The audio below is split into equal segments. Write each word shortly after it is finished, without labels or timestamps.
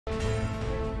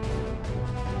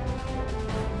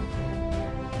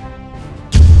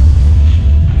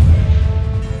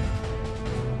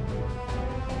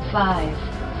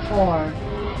5, 4,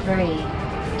 3,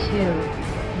 2,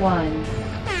 1.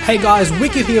 Hey guys,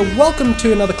 Wicked here. Welcome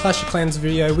to another Clash of Clans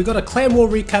video. We got a Clan War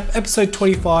recap, episode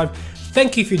 25.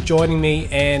 Thank you for joining me,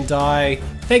 and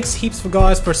thanks heaps for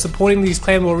guys for supporting these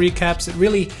Clan War recaps. It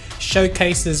really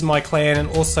showcases my clan and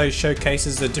also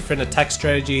showcases the different attack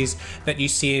strategies that you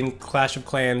see in Clash of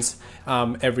Clans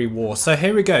every war. So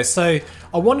here we go. So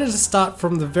I wanted to start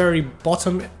from the very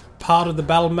bottom part of the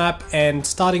battle map, and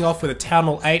starting off with a Town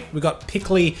Hall 8, we got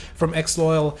Pickley from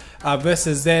X-Loyal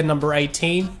versus their number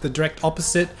 18, the direct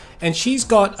opposite, and she's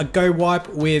got a Gowipe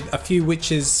with a few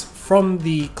witches from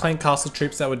the Clan Castle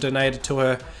troops that were donated to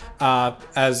her,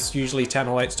 as usually Town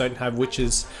Hall 8s don't have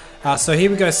witches. So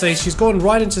here we go. So she's gone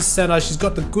right into center. She's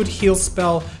got the good heal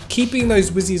spell, keeping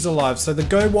those wizards alive. So the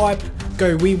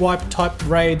Gowiwipe type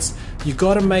raids, you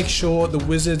got to make sure the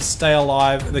wizards stay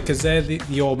alive because they're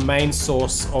your main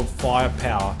source of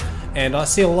firepower. And I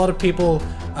see a lot of people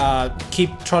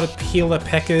try to heal their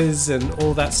P.E.K.K.A.s and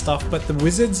all that stuff, but the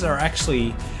wizards are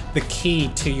actually the key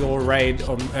to your raid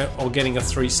or getting a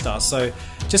 3-star. So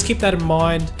just keep that in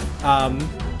mind.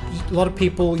 A lot of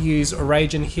people use a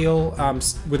rage and heal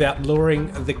without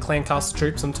luring the Clan Castle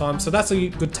troops sometimes, so that's a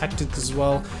good tactic as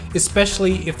well,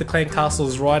 especially if the Clan Castle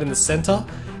is right in the center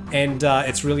and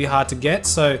it's really hard to get.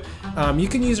 So you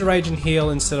can use a rage and heal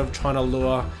instead of trying to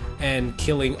lure and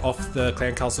killing off the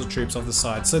Clan Castle troops off the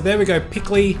side. So there we go.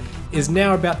 Pickley is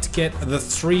now about to get the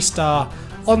 3-star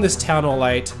on this Town Hall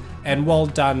 8, and well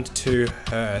done to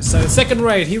her. So second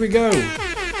raid, here we go.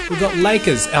 We've got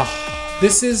Lakers. Oh,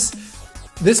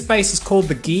 this base is called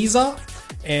the Geezer,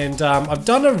 and I've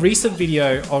done a recent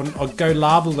video on a Go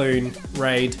Lavaloonion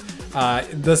raid.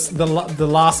 The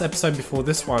last episode before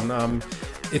this one.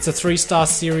 It's a 3-star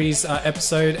series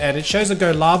episode, and it shows a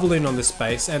Go Lavaloonion on this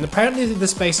base, and apparently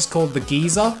this base is called the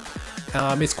Geezer.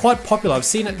 It's quite popular. I've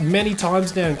seen it many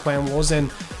times now in Clan Wars, and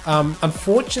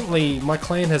unfortunately my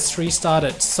clan has 3-starred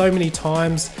it so many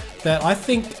times that I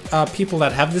think people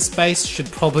that have this base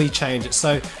should probably change it.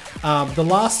 So the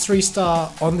last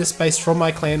 3-star on this base from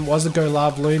my clan was a Go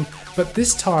Lavaloonion, but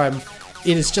this time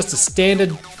it is just a standard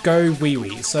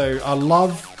Gowiwi. So I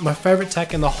love, my favorite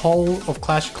attack in the whole of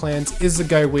Clash of Clans is the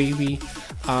Gowiwi,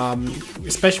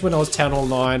 especially when I was Town Hall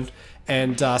 9.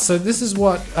 And so this is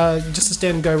what just a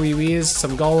standard Gowiwi is: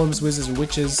 some golems, wizards, and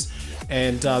witches,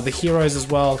 and the heroes as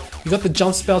well. You got the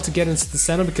jump spell to get into the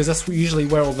center because that's usually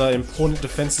where all the important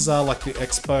defenses are, like the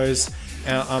expos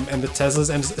and the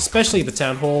Teslas, and especially the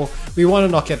Town Hall. We want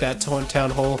to knock out that Town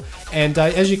Hall. And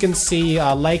as you can see,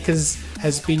 Lakers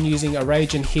has been using a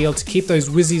rage and heal to keep those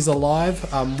wizzies alive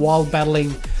while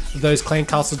battling those Clan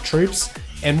Castle troops.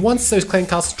 And once those Clan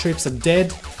Castle troops are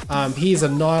dead, he is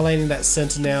annihilating that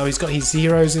center now. He's got his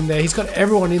heroes in there, he's got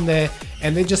everyone in there,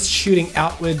 and they're just shooting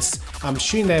outwards,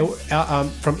 shooting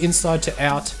from inside to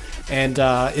out, and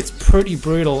it's pretty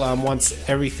brutal once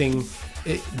everything,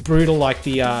 brutal like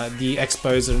the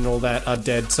expos and all that are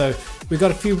dead. So we've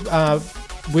got a few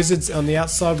wizards on the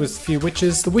outside with a few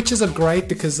witches. The witches are great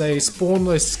because they spawn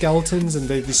those skeletons and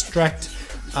they distract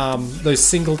those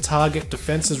single target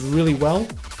defenses really well.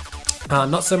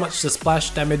 Not so much the splash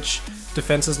damage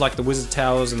defenses like the wizard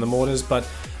towers and the mortars, but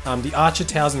the archer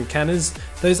towers and cannons.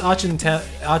 Those archer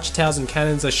towers and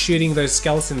cannons are shooting those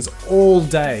skeletons all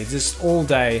day, just all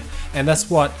day, and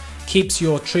that's what keeps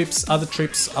your troops, other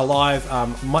troops alive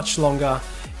much longer.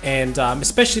 And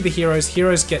especially the heroes.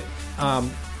 Heroes get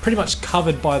pretty much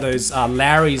covered by those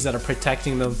Larrys that are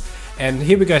protecting them. And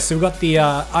here we go. So we've got the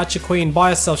Archer Queen by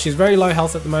herself. She's very low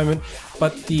health at the moment,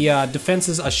 but the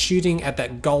defenses are shooting at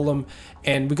that golem.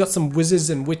 And we got some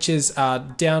wizards and witches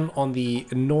down on the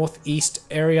northeast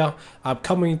area,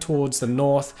 coming towards the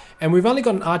north. And we've only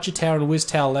got an Archer Tower and a Wiz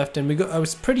Tower left, and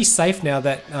it's pretty safe now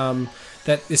that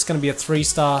that it's going to be a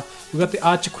 3-star. We've got the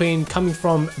Archer Queen coming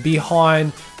from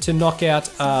behind to knock out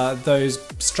those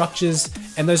structures,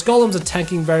 and those golems are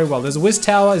tanking very well. There's a Wiz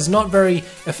Tower, is not very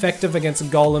effective against a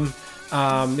golem,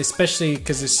 especially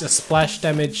because it's a splash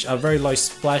damage, a very low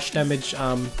splash damage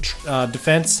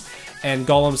defense, and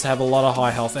golems have a lot of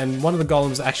high health. And one of the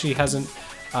golems actually hasn't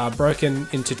broken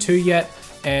into 2 yet,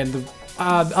 and the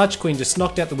Archer Queen just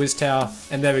knocked out the Wiz Tower,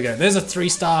 and there we go. There's a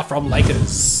 3-star from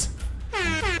Lakers.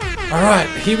 Alright,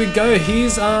 here we go.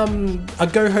 Here's a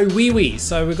Gohowiwi.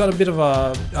 So we've got a bit of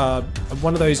a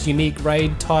one of those unique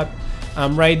raid type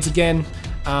raids again.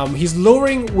 He's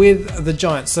luring with the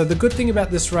giants. So the good thing about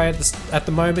this raid at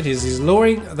the moment is he's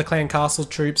luring the Clan Castle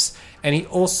troops, and he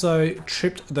also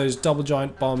tripped those double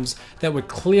giant bombs that were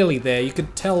clearly there. You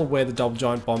could tell where the double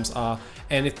giant bombs are,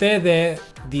 and if they're there,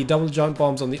 the double giant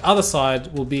bombs on the other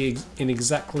side will be in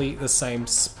exactly the same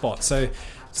spot. So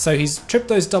So he's tripped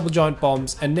those double giant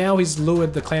bombs, and now he's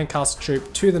lured the clan castle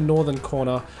troop to the northern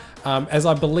corner, as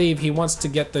I believe he wants to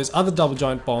get those other double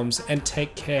giant bombs and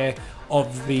take care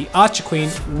of the Archer Queen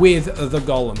with the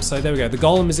golem. So there we go, the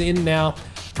golem is in now.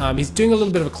 He's doing a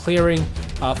little bit of a clearing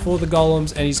for the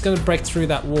golems, and he's going to break through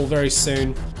that wall very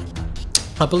soon.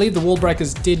 I believe the wall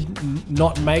breakers did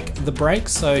not make the break,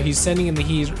 so he's sending in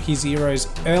his heroes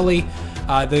early.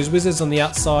 Those wizards on the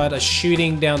outside are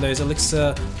shooting down those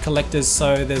elixir collectors,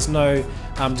 so there's no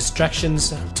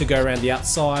distractions to go around the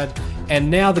outside. And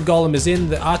now the golem is in,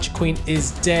 the Archer Queen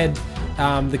is dead.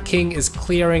 The king is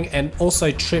clearing and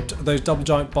also tripped those double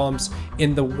giant bombs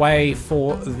in the way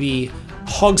for the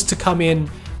hogs to come in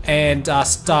and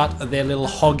start their little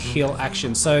hog heal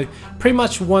action. So pretty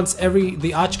much once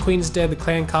the Archer Queen is dead, the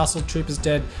clan castle troop is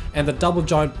dead, and the double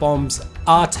giant bombs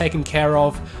are taken care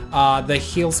of, the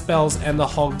heal spells and the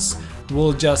hogs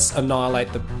will just annihilate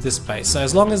this base. So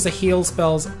as long as the heal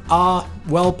spells are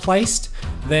well placed,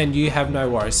 then you have no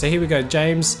worries. So here we go,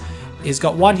 James. He's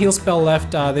got one heal spell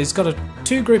left. He's got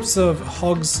two groups of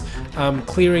hogs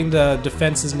clearing the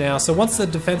defenses now. So once the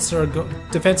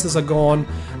defenses are gone,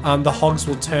 the hogs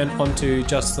will turn onto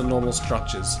just the normal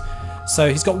structures. So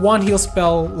he's got one heal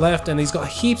spell left, and he's got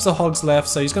heaps of hogs left.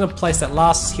 So he's going to place that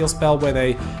last heal spell where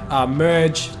they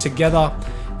merge together.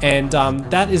 And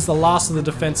that is the last of the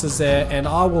defenses there. And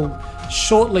I will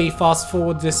shortly fast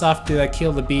forward this after they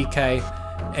kill the BK.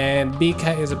 And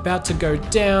BK is about to go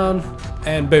down,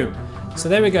 and boom. So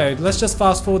there we go, let's just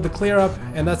fast forward the clear up,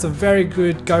 and that's a very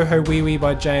good Gohowiwi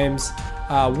by James.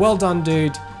 Well done,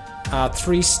 dude.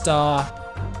 3-star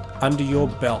under your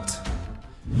belt.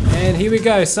 And here we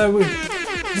go, so we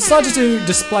decided to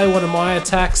display one of my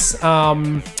attacks.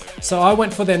 So I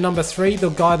went for their number 3, the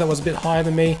guy that was a bit higher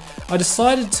than me. I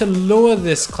decided to lure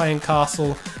this clan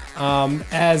castle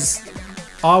as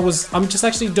I'm just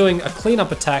actually doing a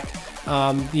cleanup attack.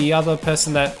 The other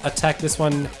person that attacked this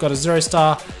one got a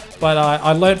 0-star, but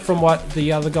I learned from what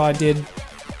the other guy did,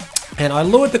 and I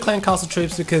lured the clan castle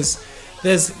troops because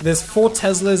there's 4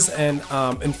 Teslas and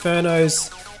Infernos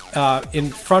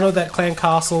in front of that clan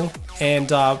castle, and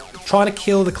trying to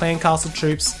kill the clan castle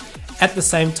troops at the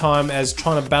same time as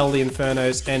trying to battle the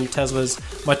Infernos and Teslas,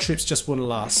 my troops just wouldn't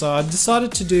last. So I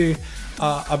decided to do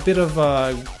a bit of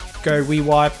a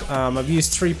Gowiwipe. I've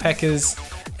used 3 Peckers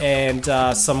and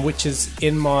some witches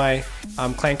in my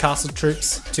clan castle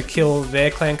troops to kill their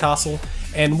clan castle.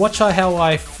 And watch how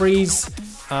I freeze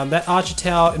that Archer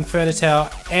Tower, Inferno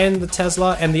Tower, and the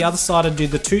Tesla, and the other side I do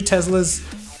the 2 Teslas,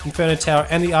 Inferno Tower,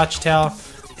 and the Archer Tower.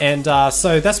 And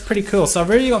so that's pretty cool. So I've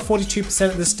already got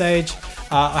 42% at this stage.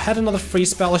 I had another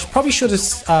freeze spell. I probably should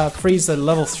have freeze the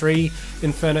level 3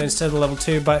 Inferno instead of the level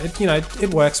 2, but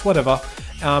it works, whatever.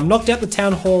 Knocked out the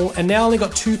Town Hall, and now only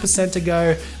got 2% to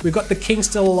go. We've got the King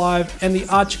still alive, and the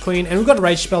Archer Queen, and we've got a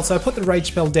Rage Spell, so I put the Rage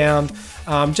Spell down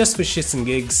just for shits and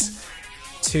gigs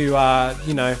to,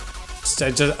 so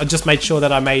I just made sure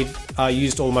that I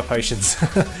used all my potions.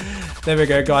 There we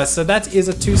go, guys. So that is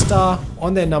a 2-star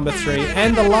on their number 3,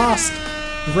 and the last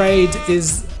raid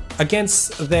is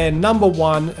against their number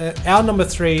 1, our number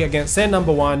 3 against their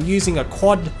number 1, using a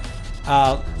quad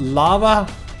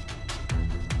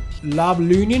Lavaloonion,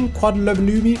 Lavaloonion.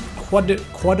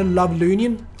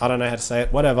 I don't know how to say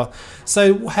it. Whatever.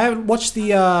 So watch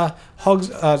the hogs.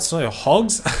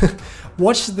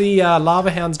 Watch the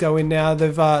lava hounds go in now.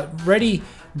 They've already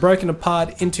broken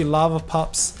apart into lava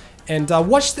pups. And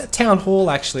watch that Town Hall.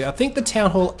 Actually, I think the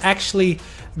Town Hall actually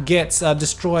gets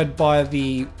destroyed by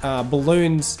the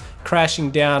balloons crashing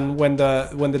down when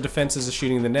the defenses are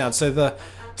shooting them down. So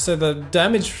the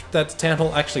damage that the Town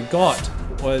Hall actually got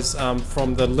was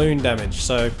from the loon damage.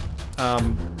 So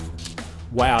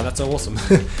wow, that's awesome.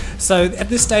 So at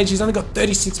this stage he's only got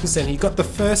 36%. He got the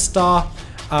 1st star.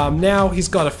 Now he's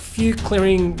got a few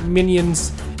clearing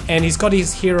minions, and he's got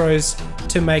his heroes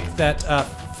to make that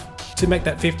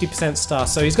 50% star.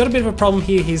 So he's got a bit of a problem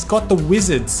here. He's got the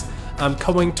wizards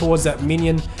coming towards that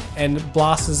minion and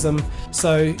blasts them.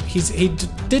 So he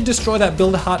did destroy that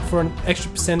builder hut for an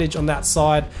extra percentage on that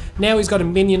side. Now he's got a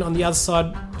minion on the other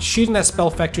side shooting that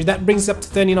spell factory. That brings it up to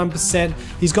 39%.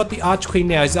 He's got the Archer Queen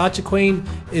now. His Archer Queen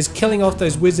is killing off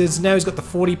those wizards. Now he's got the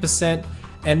 40%.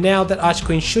 And now that Archer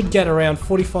Queen should get around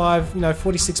 45,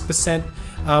 46%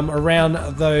 around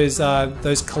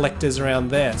those collectors around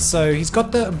there. So he's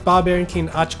got the Barbarian King,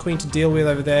 Archer Queen to deal with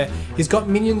over there. He's got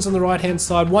minions on the right hand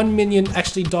side. One minion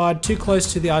actually died too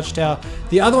close to the Archer Tower.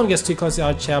 The other one gets too close to the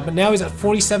Archer Tower, but now he's at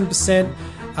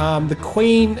 47%. The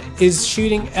Queen is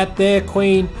shooting at their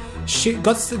Queen.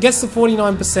 gets the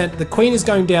 49%. The Queen is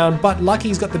going down, but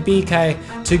Lucky's got the BK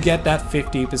to get that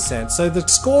 50%. So the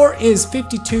score is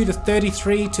 52 to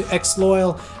 33 to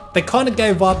X-Loyal. They kind of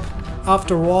gave up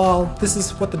after a while. This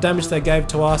is what the damage they gave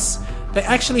to us. They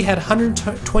actually had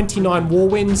 129 war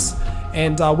wins,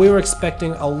 and we were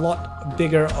expecting a lot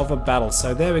bigger of a battle.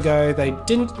 So there we go. They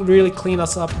didn't really clean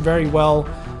us up very well,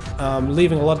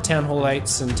 leaving a lot of Town Hall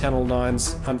 8s and Town Hall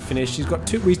 9s unfinished.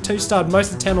 We two-starred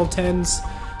most of the Town Hall 10s.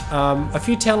 A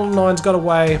few Town Hall 9s got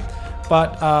away,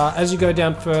 but as you go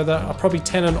down further, probably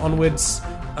 10 and onwards,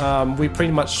 we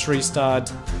pretty much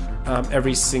 3-starred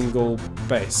every single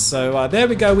base. So there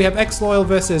we go. We have X-Loyal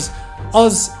versus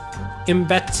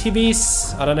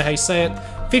Imbativeis. I don't know how you say it.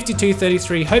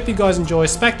 52-33. Hope you guys enjoy.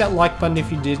 Smack that like button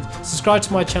if you did. Subscribe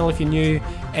to my channel if you're new,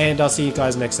 and I'll see you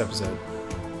guys next episode.